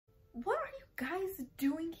What are you guys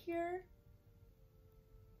doing here?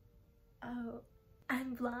 Oh,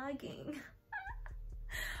 I'm vlogging.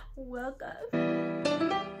 Welcome.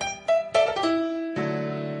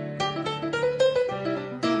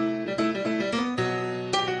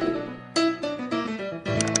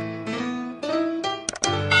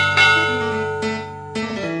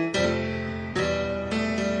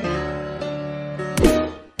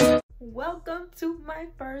 Welcome to my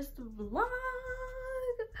first vlog.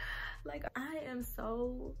 Like, I am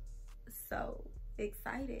so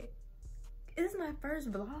excited. It's my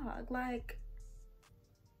first vlog. Like,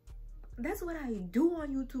 that's what I do on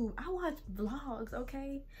YouTube. I watch vlogs,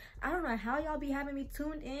 okay? I don't know how y'all be having me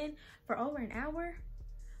tuned in for over an hour,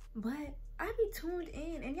 but I be tuned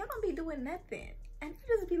in and y'all don't be doing nothing. And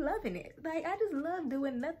I just be loving it. Like, I just love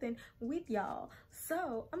doing nothing with y'all.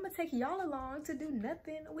 So I'm gonna take y'all along to do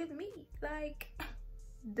nothing with me. Like,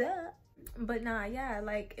 duh. But nah, yeah,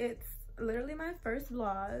 like, it's literally my first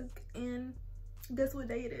vlog, and guess what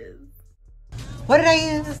day it is? What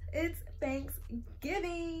day is? It's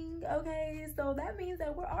Thanksgiving, okay? So that means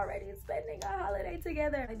that we're already spending a holiday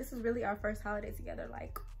together. Like, this is really our first holiday together.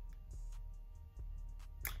 Like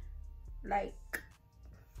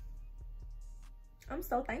I'm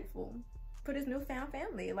so thankful for this newfound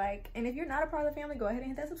family. Like, and if you're not a part of the family, go ahead and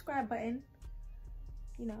hit that subscribe button.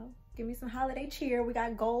 You know, give me some holiday cheer. We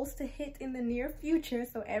got goals to hit in the near future,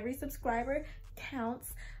 so every subscriber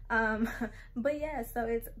counts. But yeah, so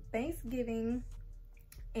it's Thanksgiving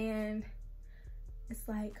and it's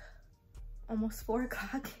like almost 4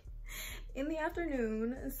 o'clock in the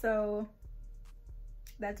afternoon, so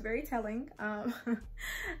that's very telling. I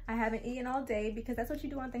haven't eaten all day because that's what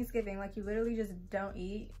you do on Thanksgiving. Like, you literally just don't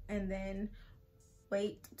eat and then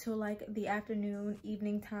wait till like the afternoon,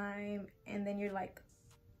 evening time, and then your like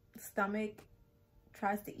stomach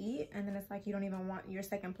tries to eat, and then it's like you don't even want your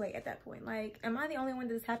second plate at that point. Like, am I the only one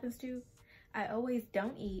that this happens to? I always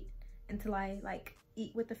don't eat until I like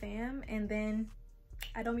eat with the fam, and then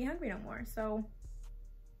I don't be hungry no more. So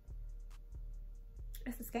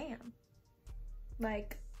it's a scam.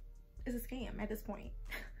 Like, it's a scam at this point.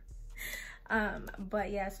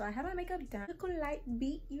 But yeah, so I have my makeup done. Little light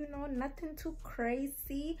beat, you know, nothing too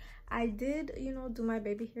crazy. I did, you know, do my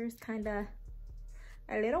baby hairs kind of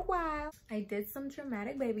a little while. I did some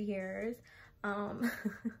dramatic baby hairs, and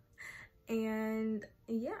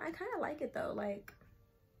yeah, I kind of like it though. Like,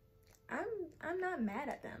 I'm not mad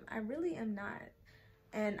at them. I really am not.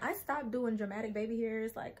 And I stopped doing dramatic baby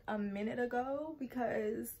hairs like a minute ago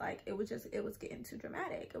because like it was getting too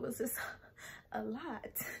dramatic. It was just a lot.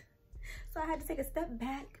 So I had to take a step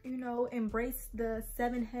back, you know, embrace the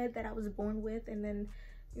 7 head that I was born with, and then,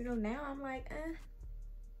 you know, now I'm like,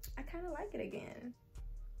 I kind of like it again.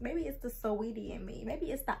 Maybe it's the sweetie in me. Maybe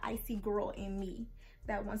it's the icy girl in me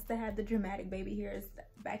that wants to have the dramatic baby hairs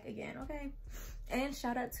back again, okay? And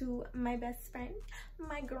shout out to my best friend,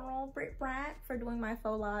 my girl, Britt Brat, for doing my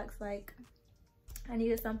faux locks. Like, I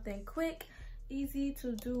needed something quick, easy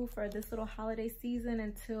to do for this little holiday season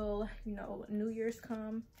until, you know, New Year's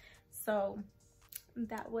come. So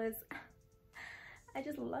that was, I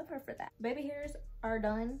just love her for that. Baby hairs are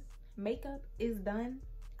done. Makeup is done.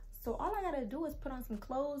 So all I gotta do is put on some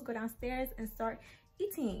clothes, go downstairs, and start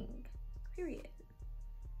eating, period.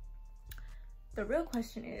 The real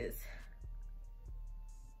question is,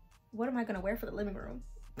 what am I gonna wear for the living room?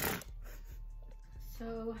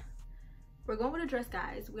 So we're going with a dress,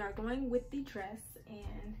 guys. We are going with the dress,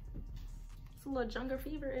 and it's a little Jungle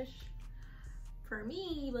Fever-ish for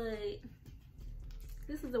me, but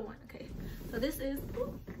this is the one. Okay, so this is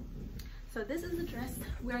the dress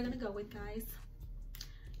we are gonna go with, guys.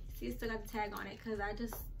 See, it still got the tag on it because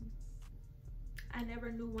I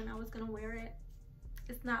never knew when I was gonna wear it.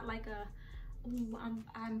 It's not like a, ooh,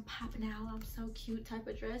 I'm popping out, I'm so cute type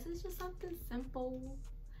of dress. It's just something simple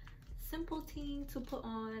teen to put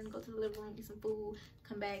on, go to the living room, eat some food,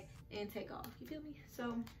 come back and take off. You feel me?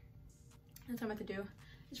 So that's what I'm about to do.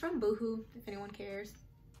 It's from Boohoo, if anyone cares.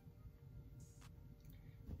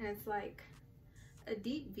 And it's like a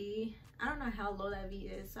deep V. I don't know how low that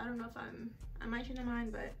V is, so I don't know if I might change my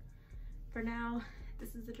mind, but for now,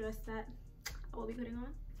 this is the dress that I will be putting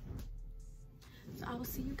on. So I will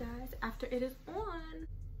see you guys after it is on.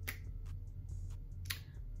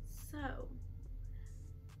 So,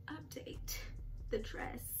 update the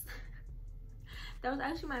dress. That was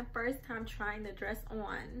actually my first time trying the dress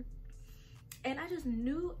on, and I just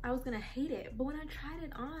knew I was gonna hate it, but when I tried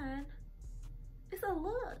it on, it's a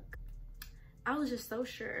look. I was just so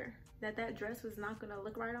sure that dress was not gonna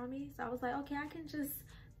look right on me, so I was like, okay, I can just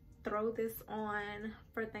throw this on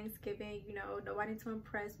for Thanksgiving, you know, nobody to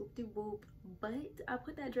impress, whoop-de-whoop. But I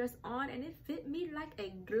put that dress on and it fit me like a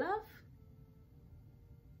glove.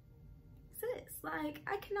 Sis, like,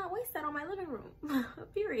 I cannot waste that on my living room,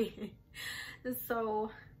 period. And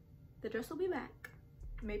so the dress will be back,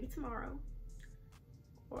 maybe tomorrow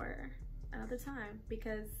or another time,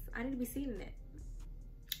 because I need to be seen in it,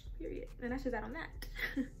 period. And that's just that on that.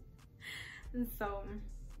 And so,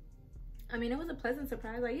 I mean, it was a pleasant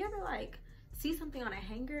surprise. Like, you ever like see something on a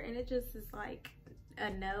hanger and it just is like a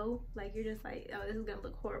no, like you're just like, oh, this is gonna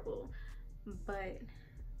look horrible. But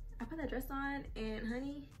I put that dress on and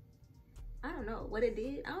honey, I don't know what it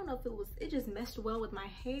did. I don't know if it just meshed well with my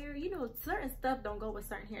hair. You know, certain stuff don't go with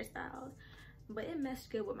certain hairstyles, but it meshed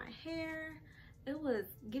good with my hair. It was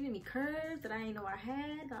giving me curves that I didn't know I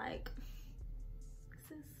had. Like,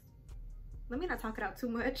 sis, let me not talk it out too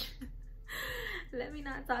much. Let me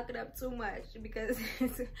not talk it up too much, because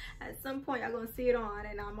at some point y'all gonna see it on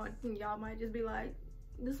and y'all might just be like,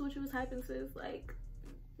 this is what you was hyping, sis, like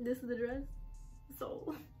this is the dress.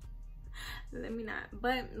 So let me not,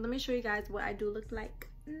 but let me show you guys what I do look like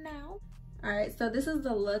now. All right, so this is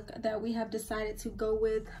the look that we have decided to go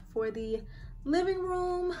with for the living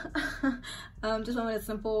room. Just went with a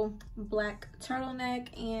simple black turtleneck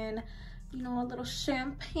and, you know, a little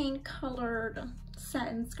champagne colored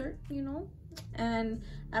satin skirt, you know. And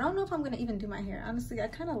I don't know if I'm gonna even do my hair, honestly. I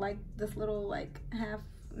kind of like this little like half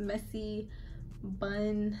messy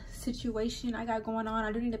bun situation I got going on.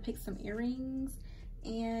 I do need to pick some earrings,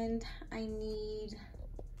 and I need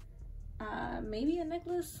maybe a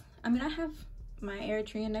necklace. I mean, I have my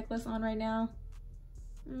Eritrean necklace on right now.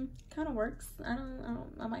 Kind of works.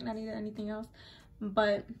 I might not need anything else,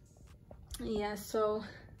 but yeah. So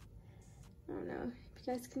I don't know if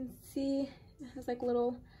you guys can see, it has like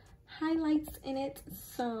little highlights in it,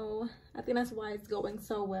 so I think that's why it's going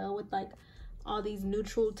so well with like all these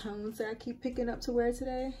neutral tones that I keep picking up to wear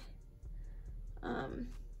today.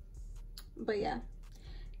 But yeah,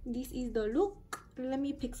 this is the look. Let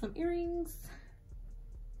me pick some earrings.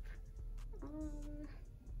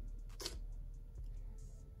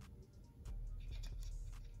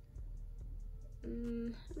 I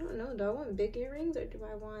don't know, do I want big earrings or do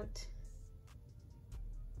I want,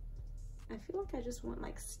 I feel like I just want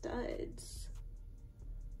like studs.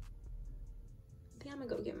 I think I'm gonna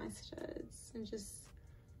go get my studs and just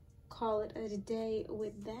call it a day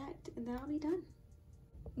with that, and then I'll be done.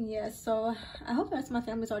 Yeah, so I hope the rest of my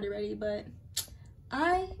family's already ready, but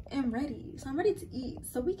I am ready. So I'm ready to eat,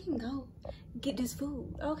 so we can go get this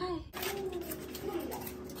food, okay?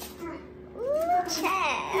 Ooh,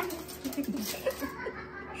 child.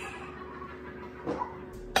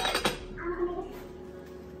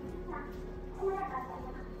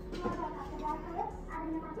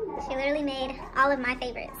 She literally made all of my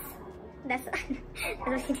favorites. That's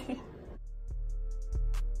what she did.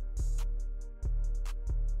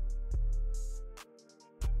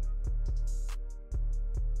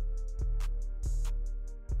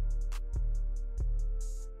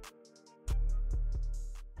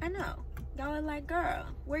 I know. Y'all are like, girl,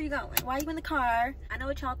 where you going? Why you in the car? I know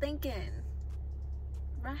what y'all thinking.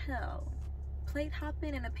 Rahel, plate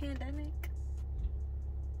hopping in a pandemic?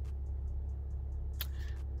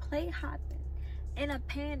 Plate hopping in a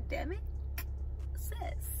pandemic? Sis,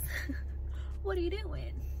 what are you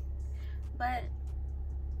doing? But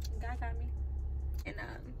God got me. And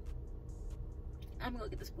I'm gonna go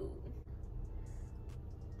get this food.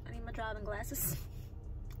 I need my driving glasses.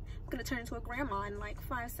 I'm gonna turn into a grandma in like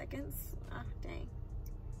 5 seconds. Ah, dang.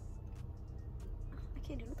 I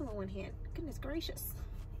can't do nothing with one hand. Goodness gracious.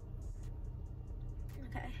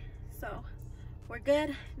 Okay, so we're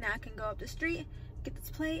good. Now I can go up the street, get this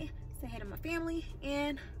plate, say hey to my family,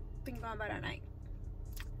 and think about our night.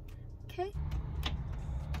 Okay?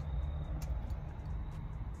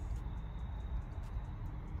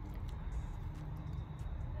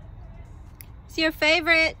 It's your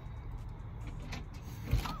favorite.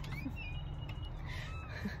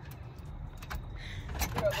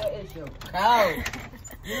 What is your coat?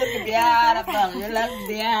 You look beautiful. You look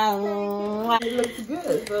beautiful. You look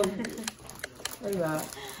good. So, there you are.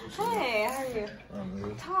 Hey, how are you? I'm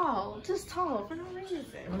good. Tall, just tall for no reason.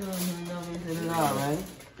 No reason at all, right?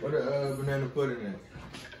 What the banana pudding in?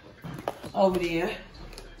 Over there.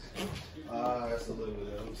 That's a little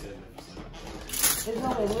bit. I'm saying. It's only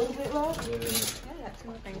a little bit left? Yeah. I got 2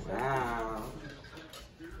 more things left. Wow.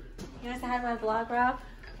 You want to say hi to my vlog, Rob?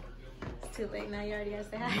 It's too late now. You already got to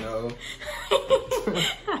say hi. No.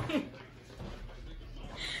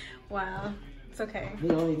 Wow. It's okay. You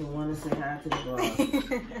don't even want to say hi to the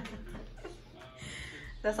vlog.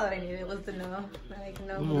 That's all they needed was to know. Like,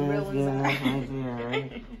 know who the real ones are.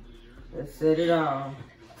 Right. Let's set it off.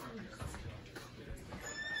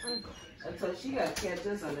 So she got to catch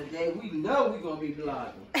us on the day we know we're going to be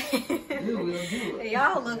vlogging. We will do it.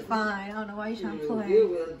 Y'all look fine. I don't know why you trying to play. We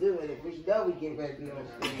will do it. We know we get ready to go.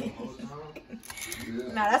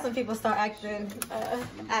 Nah, that's when people start acting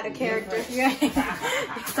out of character. Yeah.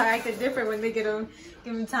 Start acting different when they give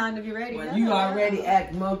them time to be ready. When you already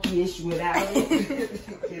act monkey-ish without it.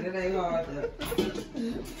 It ain't hard to.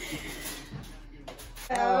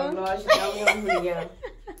 Oh, Lord, she don't want me, y'all.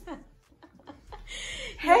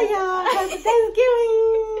 Hey y'all, happy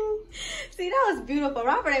Thanksgiving! See, that was beautiful.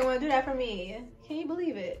 Robert ain't want to do that for me. Can you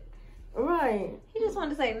believe it? Right. He just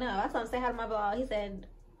wanted to say no. I told him to say hi to my vlog. He said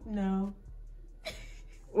no.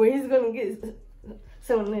 Well, he's gonna get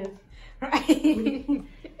some of this. Right.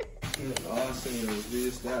 All I seen was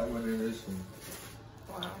this, that one, and this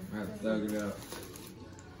one. Wow. I have to thug it out.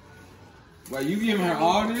 Wait, you giving her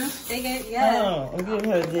all this? They get, yeah. Oh, I'm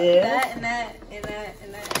giving her this. That and that and that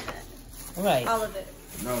and that and that. Right. All of it.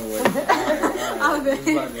 No way. All of it.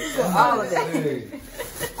 All of it.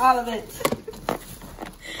 All of it.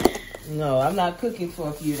 No, I'm not cooking for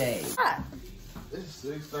a few days. It's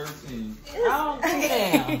 6:13. Oh,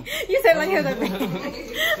 damn. You said like it was a big,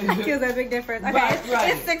 like it was a big difference. Okay,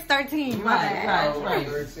 Right. it's 6:13. My bad. Right.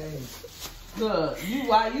 13. Look,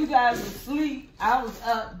 while you guys were asleep, I was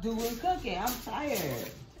up doing cooking. I'm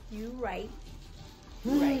tired. You right.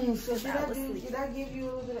 So did I give you a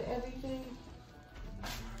little bit of everything?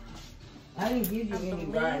 I didn't give you any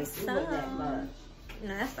rice. It wasn't that much.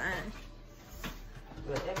 No, that's fine.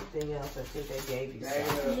 But everything else, I think they gave you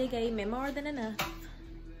some. You gave me more than enough.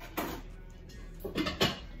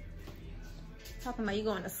 Talking about you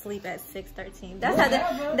going to sleep at 6:13. That's Whatever.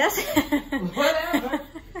 how that's Whatever.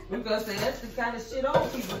 We're going to say that's the kind of shit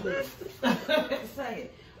old people do. Say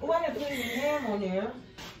it. Oh, I didn't put any ham on there.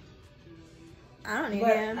 I don't need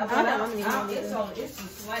But, ham. I but don't need ham. it's a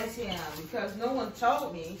sliced ham because no one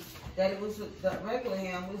told me that it was the regular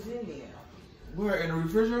ham was in there. Where, in the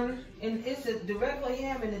refrigerator? And it's the regular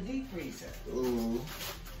ham in the deep freezer. Ooh.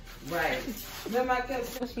 Right. Remember I kept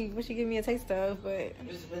saying What she give me a taste of, but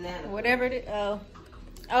it's banana. whatever it is. Oh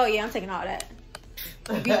yeah, I'm taking all that.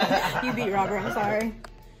 You beat Robert. I'm sorry.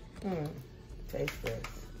 Taste this.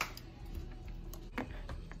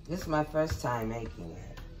 This is my first time making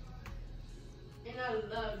it. And I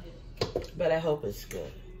loved it. But I hope it's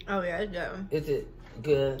good. Oh yeah, it's good. Is it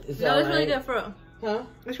good? Is No, it it's really good for real. Huh?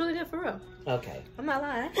 It's really good for real. Okay. I'm not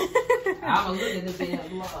lying. I was looking at the damn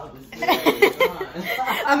vlog.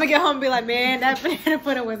 I'm gonna get home and be like, man, that banana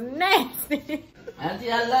pudding was nasty.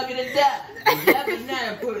 Auntie, I love you to death. That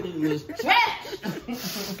banana pudding was trash.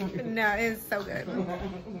 No, it's so good.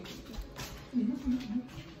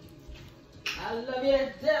 I love you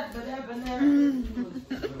to death, but that banana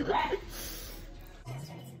pudding was trash.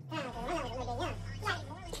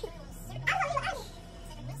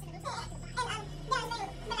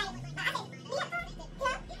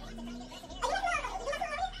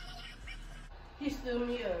 He's still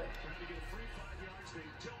here.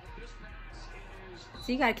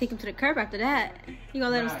 So you gotta kick him to the curb after that. You gonna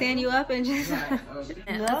let him stand you up and just Right.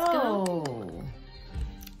 Yeah, let's go. No.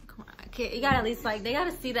 Come on, kid. You gotta at least like they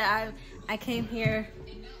gotta see that I came here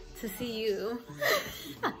to see you.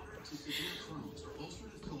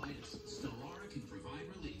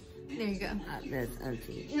 There you go. That's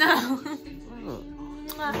auntie. No.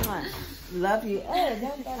 Love you.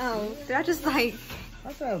 Oh, did I just like?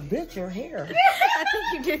 I thought, bitch, your hair. I think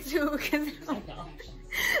you did too, because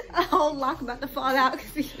a whole lock about to fall out.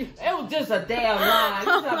 It was just a damn line. You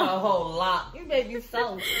talking about a whole lock. You made me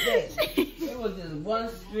so sick. It was just one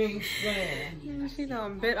string strand. She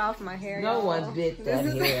done bit off my hair. No y'all. one bit that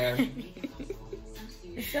This is- hair.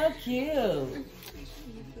 It's so cute.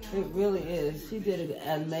 It really is. She did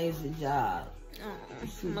an amazing job.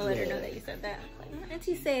 I'm gonna let her know that you said that. Like, my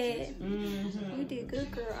auntie said, you did good,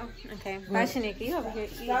 girl. Okay, bye, Shanika. You over here.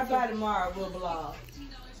 Stop by tomorrow. We'll vlog.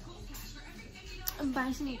 Bye,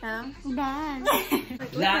 Shanika. Bye.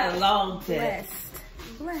 Not a long time.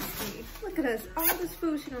 Blessed me. Look at us. All this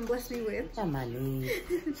food she done blessed me with. On my knees.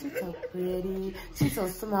 She's so pretty. She's so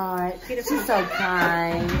smart. She's so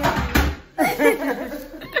kind.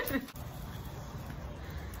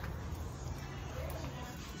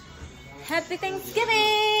 Happy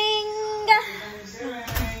Thanksgiving!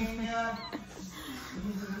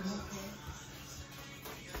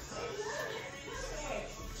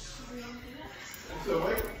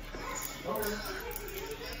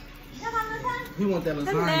 You want that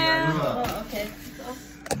lasagna? Oh, okay.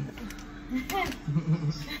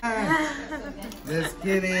 Let's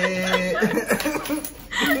get it.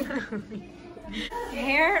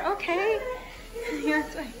 Hair, okay. You want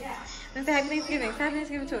to say Happy Thanksgiving. Say Happy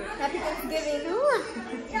Thanksgiving to it. Happy Thanksgiving.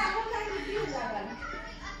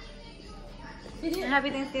 Happy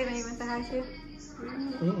Thanksgiving. You want to say hi to?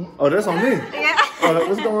 Oh, that's on me? Yeah. Oh,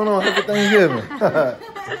 what's going on? Happy Thanksgiving.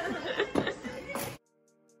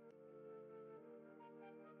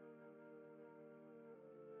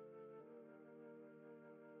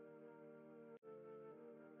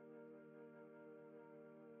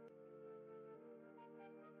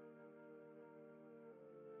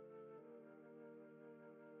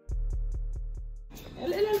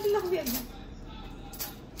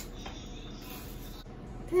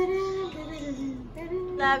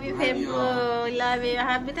 Love you, people. Love you.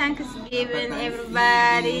 Happy Thanksgiving,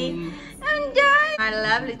 everybody. Enjoy. My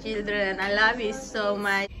lovely children. I love you so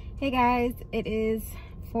much. Hey guys, it is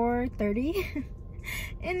 4:30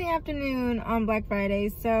 in the afternoon on Black Friday.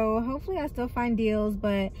 So hopefully I still find deals,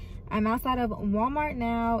 but I'm outside of Walmart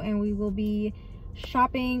now and we will be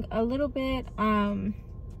shopping a little bit. And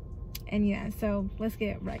yeah, so let's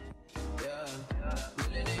get right.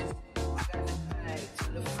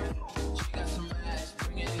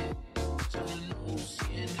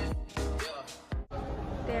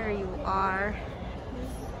 There you are.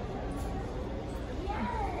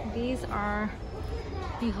 These are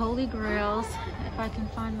the Holy Grails, if I can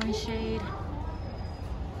find my shade.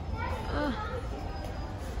 Ugh.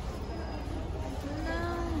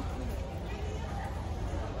 No.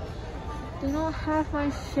 They don't have my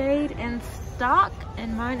shade in stock,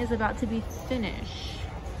 and mine is about to be finished.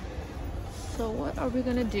 So what are we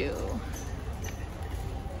gonna do?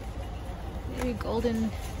 Maybe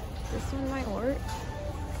golden, this one might work.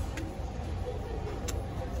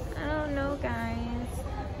 I don't know, guys.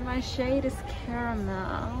 My shade is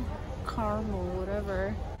caramel,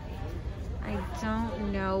 whatever. I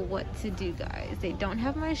don't know what to do, guys. They don't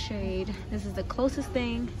have my shade. This is the closest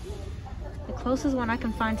thing. The closest one I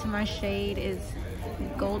can find to my shade is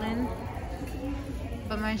golden.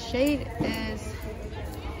 But my shade is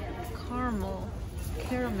caramel.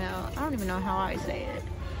 I don't even know how I say it.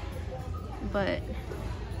 But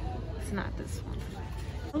it's not this one.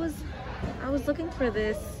 I was looking for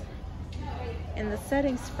this in the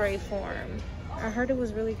setting spray form. I heard it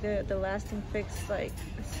was really good, the Lasting Fix like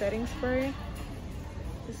setting spray.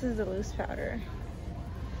 This is the loose powder.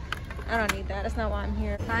 I don't need that, that's not why I'm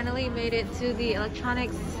here. Finally made it to the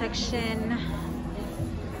electronics section.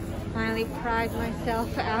 Finally pried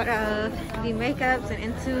myself out of the makeups and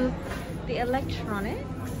into the electronics.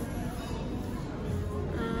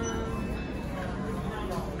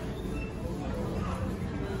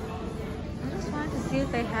 See if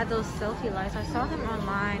they had those selfie lights. I saw them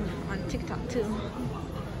online on TikTok too.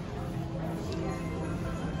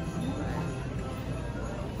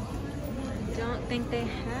 I don't think they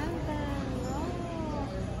have them. Oh.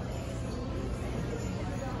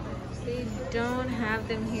 They don't have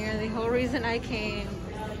them here. The whole reason I came,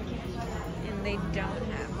 and they don't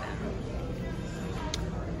have them.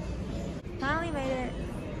 Finally made it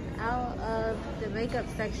out of the makeup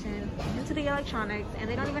section into the electronics, and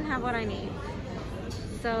they don't even have what I need.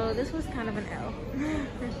 So this was kind of an L.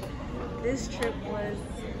 This trip was,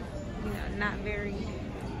 you know, not very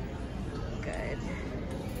good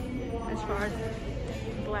as far as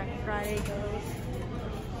Black Friday goes.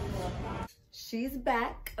 She's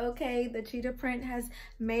back, okay? The cheetah print has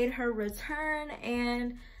made her return,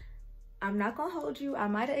 and I'm not gonna hold you. I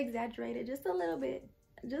might have exaggerated just a little bit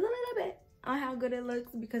on how good it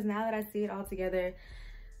looks, because now that I see it all together,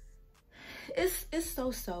 it's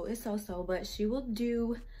so, but she will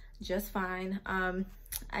do just fine.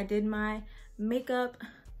 I did my makeup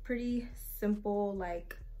pretty simple,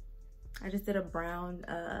 like I just did a brown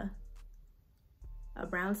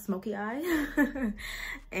smoky eye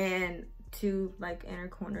and two like inner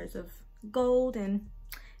corners of gold, and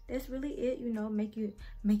that's really it, you know. Make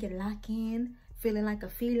it lock in, feeling like a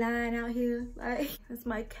feline out here. Like, that's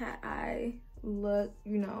my cat eye look,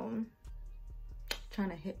 you know, trying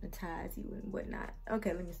to hypnotize you and whatnot.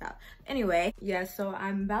 Okay, let me stop. Anyway, yeah, so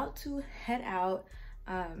I'm about to head out.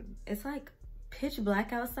 It's like pitch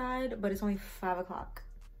black outside, but it's only 5 o'clock.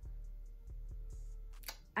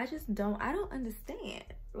 I don't understand.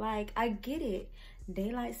 Like, I get it,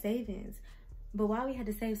 daylight savings, but why we had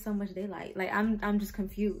to save so much daylight? Like, I'm just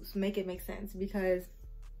confused. Make it make sense, because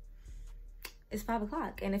it's 5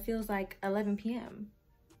 o'clock and it feels like 11 p.m.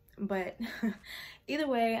 But either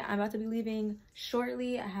way, I'm about to be leaving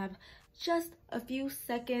shortly. I have just a few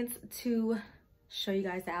seconds to show you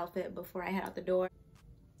guys the outfit before I head out the door.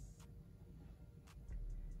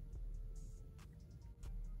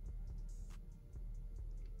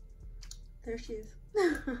 There she is.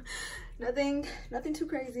 nothing too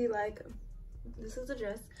crazy. Like, this is a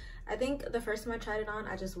dress. I think the first time I tried it on,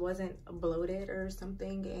 I just wasn't bloated or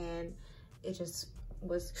something, and it just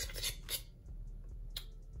was,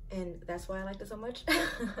 and that's why I liked it so much.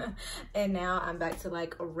 And now I'm back to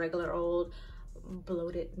like a regular old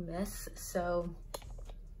bloated mess, so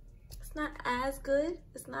it's not as good,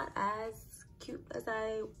 it's not as cute as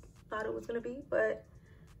I thought it was gonna be, but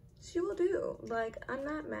she will do. Like, I'm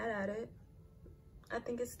not mad at it. I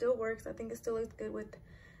think it still works. I think it still looks good with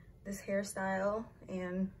this hairstyle,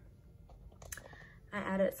 and I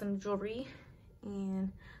added some jewelry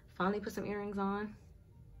and finally put some earrings on.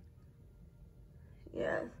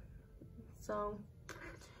 Yeah, so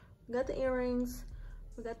we got the earrings,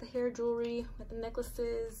 we got the hair jewelry, we got the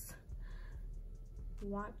necklaces,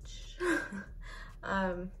 watch.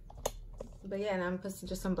 But yeah, and I'm putting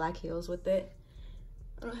just some black heels with it.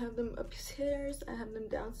 I don't have them upstairs, I have them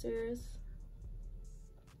downstairs.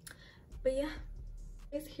 But yeah,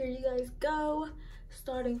 here you guys go,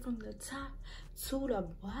 starting from the top to the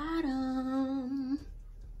bottom.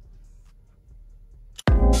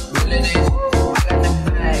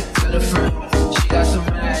 She got some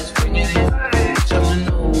ass, bring it in. Tell me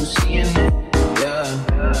no, seeing it. Yeah,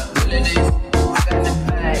 really did. I got the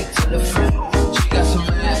bag to the front. She got some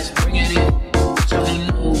ass, bring it in. Tell me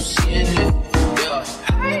no, seeing it. Yeah,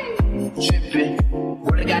 tripping.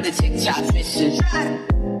 Word, I got the TikTok missing.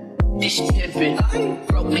 This tipping.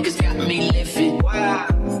 Broke niggas got me lifted.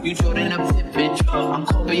 Wow, you Jordan a Pippin. I'm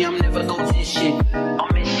Kobe, I'm never gon' dish it. I'll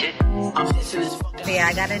miss it. I'm missing this fucking. So yeah,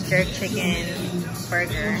 I got a jerk chicken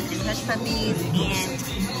burger and hush puppies,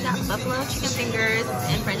 and got buffalo chicken fingers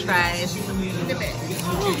and french fries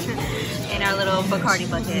in our little Bacardi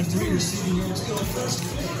bucket.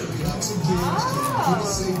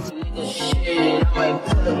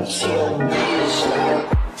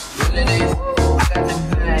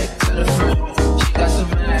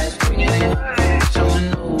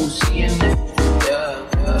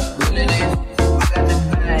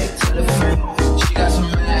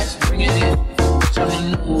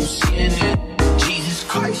 Jesus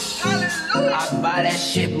Christ, I buy that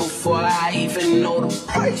shit before I even know the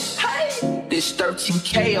price. This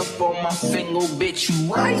 13K up on my finger, bitch,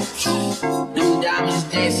 you right. Them diamonds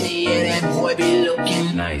dancing, yeah, that boy be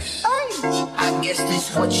looking nice. I guess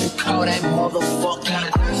this what you call that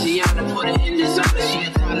motherfucking Asiana. Put it in designer, she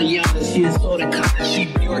Italiana, she is sorta kinda, she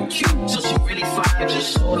pure cute, so she really fine,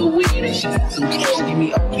 just sorta weird, and she got some cash. Give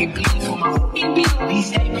me OKB for my OKB,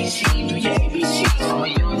 these ABC, do your ABC, I'm a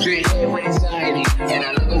young dreadhead with anxiety, and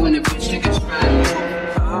I love it when the bitch niggas try.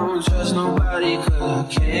 I don't trust nobody cause I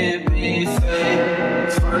can't be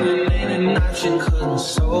fake. Frontin' ain't an option cause my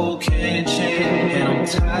soul can't change. And I'm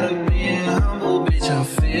tired of being humble, bitch, I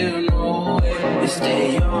feel no way. It's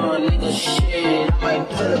that young nigga shit, I might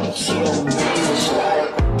put up to your bitch like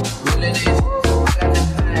really did. I got the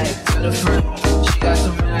bag to the front, she got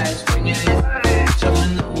some ass, bring it in. Tell me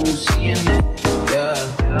no, seeing it, yeah,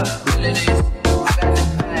 really did. I got the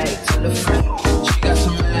bag to the front, she got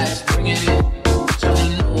some ass, bring it in.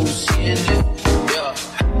 Seeing it, yeah,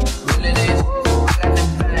 really did. I got the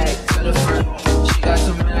bag to the front. She got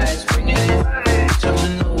some ass, bring it in. Tell me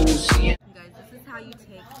no, seeing. Guys, this is how you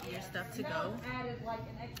take your stuff to go.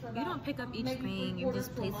 You don't pick up each thing, you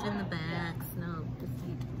just place it in the bags. No,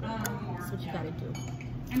 that's what you gotta do.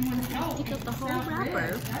 Pick up the whole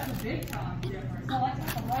wrapper.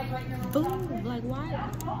 Boom! Like,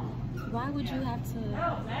 why would you have to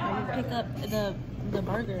pick up the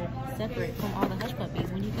burger separate from all the hush puppies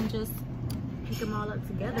when you can just pick them all up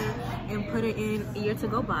together and put it in your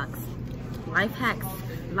to-go box? Life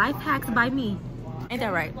hacks by me. Ain't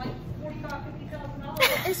that right?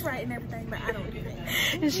 It's right and everything, but I don't do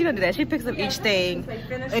that. She don't do that. She picks up each thing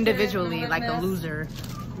individually like a loser,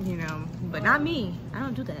 you know. But not me. I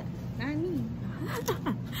don't do that. Not me.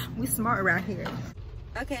 We smart around here.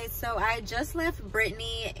 Okay, so I just left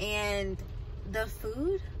Brittany and the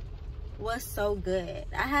food was so good.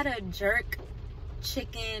 I had a jerk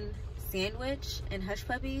chicken sandwich and hush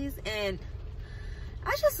puppies, and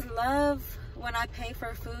I just love when I pay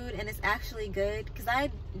for food and it's actually good, because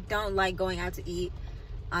I don't like going out to eat.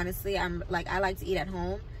 Honestly, I like to eat at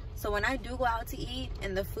home. So when I do go out to eat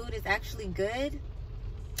and the food is actually good,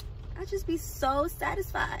 I just be so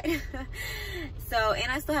satisfied. So, and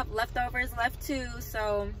I still have leftovers left too,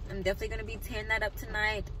 so I'm definitely gonna be tearing that up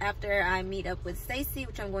tonight after I meet up with Stacy,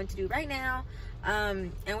 which I'm going to do right now.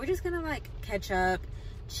 And we're just gonna like catch up,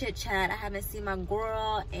 chit chat. I haven't seen my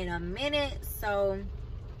girl in a minute, so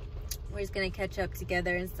we're just gonna catch up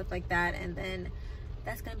together and stuff like that, and then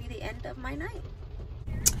that's gonna be the end of my night.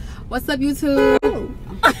 What's up, YouTube?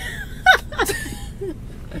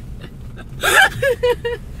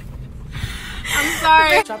 I'm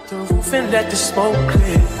sorry. Drop the roof and let the smoke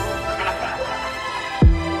clear.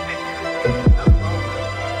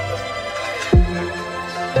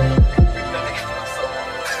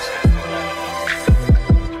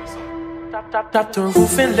 Drop the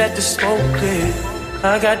roof and let the smoke clear.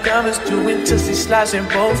 I got diamonds doing tussie slides in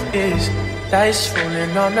both ears. Dice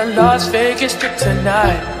rolling on the Las Vegas strip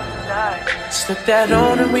tonight. Slip that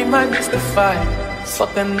on and we might miss the fight.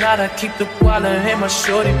 Fuck the night, I keep the wallet in my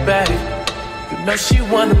shorty bag. You know she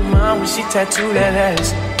one of mine when she tattooed that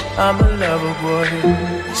ass. I'm a lover boy,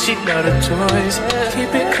 she love the toys.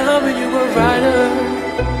 Keep it coming, you a rider.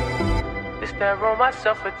 It's that roll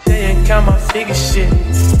myself a J and count my figure shit.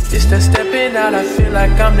 It's that stepping out, I feel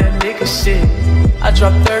like I'm that nigga shit. I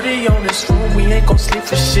drop 30 on this room, we ain't gon' sleep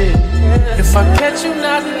for shit. If I catch you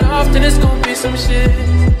nodding off, then it's gon' be some shit.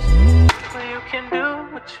 Well, you can do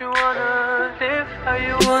what you wanna, live how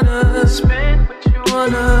you wanna, spend what you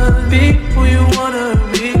wanna, be who you wanna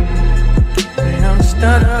be. And I'm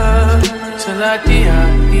stunner till I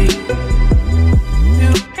die.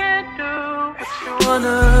 You can do what you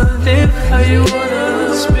wanna, live how you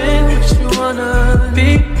wanna, spend what you wanna, be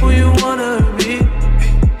who you wanna be.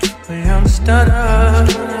 I'm stunner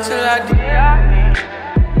till I die.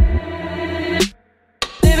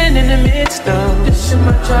 Living in the midst of this shit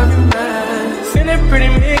might drive you mad. Feeling pretty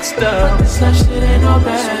mixed up, this life shit ain't all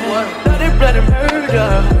bad. Bloody, bloody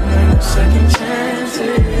murder, no second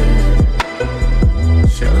chances.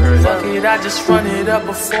 Fuck it, I just run it up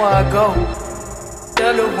before I go.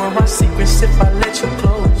 Tell the world my secrets if I let you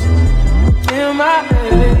close. In my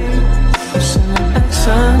head, I'm sending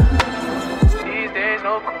action.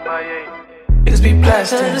 Niggas be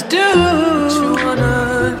blasted. Just do what you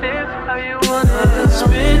wanna, live how you wanna,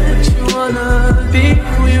 spend what you wanna, be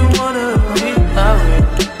who you wanna be. I will,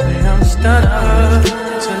 I'm stunner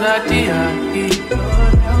till I die.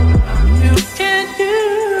 You can do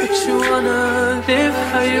what you wanna, live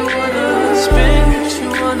how you wanna, spend what you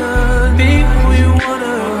wanna, be who you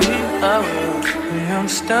wanna be. I will, I'm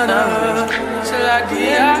stunner till I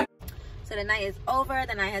die. So the night is over,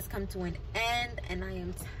 the night has come to an end, and I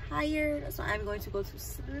am tired, so I'm going to go to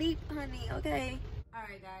sleep, honey, okay? All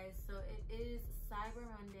right, guys, so it is Cyber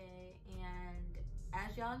Monday, and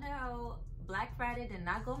as y'all know, Black Friday did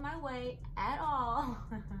not go my way at all.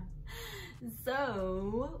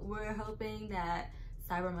 So we're hoping that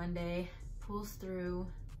Cyber Monday pulls through.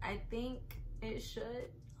 I think it should,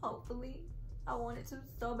 hopefully. I want it to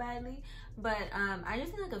so badly, but I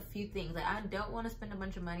just need like a few things. Like, I don't want to spend a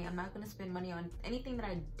bunch of money. I'm not going to spend money on anything that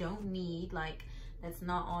I don't need, like that's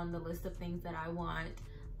not on the list of things that I want.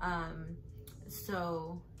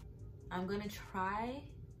 So I'm gonna try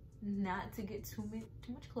not to get too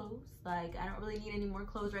much clothes. Like, I don't really need any more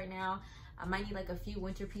clothes right now. I might need like a few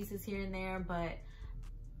winter pieces here and there, but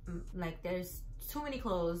like there's too many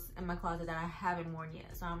clothes in my closet that I haven't worn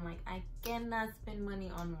yet. So I'm like, I cannot spend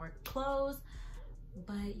money on more clothes,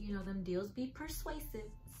 but you know, them deals be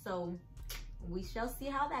persuasive. So we shall see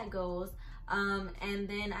how that goes. And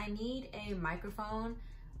then I need a microphone.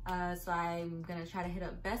 So I'm gonna try to hit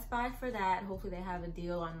up Best Buy for that. Hopefully they have a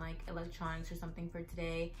deal on like electronics or something for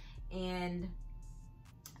today. And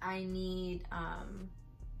I need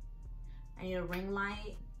a ring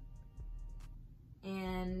light,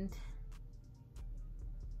 and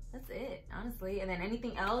that's it, honestly. And then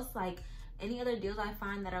anything else, like any other deals I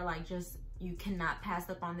find that are like just you cannot pass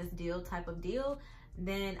up on this deal type of deal,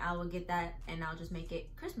 then I will get that and I'll just make it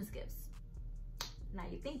Christmas gifts. Now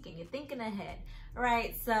you're thinking ahead. All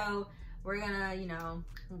right, so we're gonna, you know,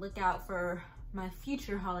 look out for my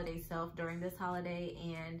future holiday self during this holiday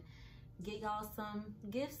and get y'all some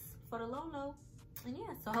gifts for the Lolo. And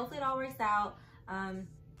yeah, so hopefully it all works out. And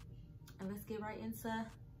let's get right into,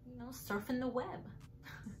 you know, surfing the web.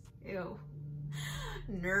 Ew,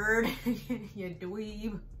 nerd. You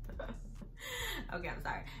dweeb. Okay, I'm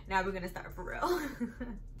sorry. Now we're gonna start for real.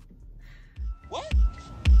 What?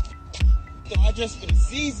 So I dress for the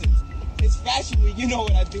seasons. It's fashion week, you know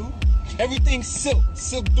what I do. Everything's silk.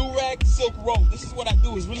 Silk do-rag, silk robe. This is what I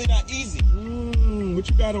do. It's really not easy. What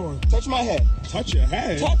you got on? Touch my head. Touch your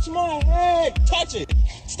head? Touch my head. Touch it.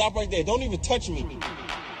 Stop right there. Don't even touch me.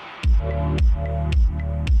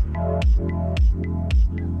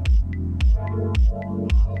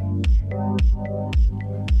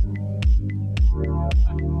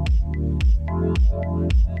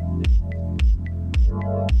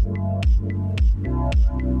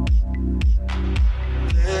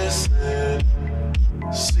 Listen,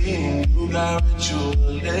 seeing you got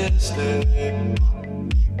ritualistic,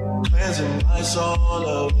 cleansing my soul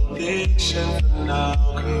of addiction for now,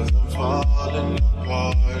 'cause I'm falling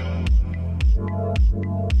apart.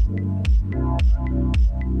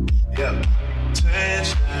 Yeah,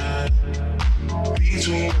 tension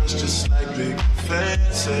between us just like big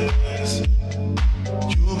fences.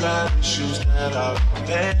 You got issues that I won't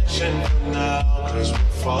mention for now, 'cause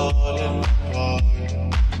we're falling apart.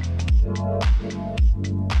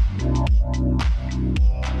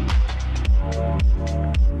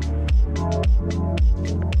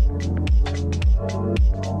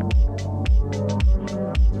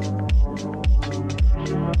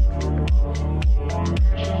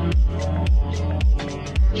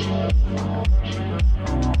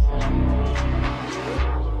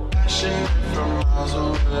 Passion from miles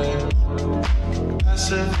away,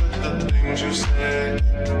 passive with the things you say,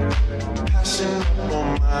 passing up on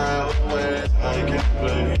my ways, I can't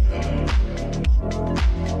blame you.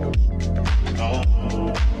 Oh,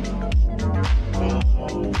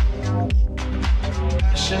 oh.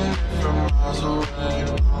 Passion from miles away,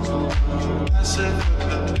 passive with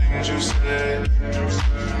the things you say,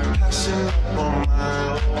 passing up on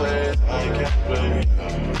my ways, I can't blame you.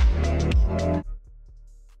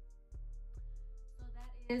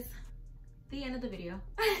 Is the end of the video.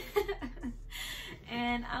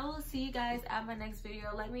 And I will see you guys at my next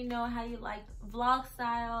video. Let me know how you like vlog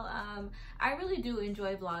style. I really do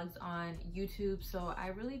enjoy vlogs on YouTube, so I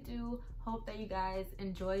really do hope that you guys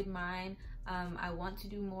enjoyed mine. I want to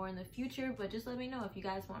do more in the future, but just let me know if you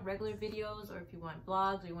guys want regular videos, or if you want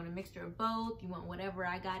vlogs, or you want a mixture of both, you want whatever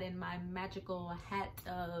I got in my magical hat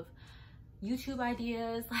of YouTube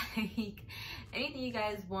ideas, like anything you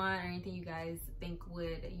guys want or anything you guys think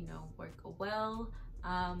would, you know, work well.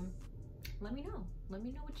 Let me know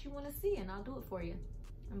what you want to see and I'll do it for you.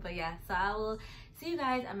 But yeah, so I will see you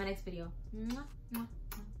guys at my next video. Mwah, mwah,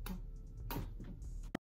 mwah.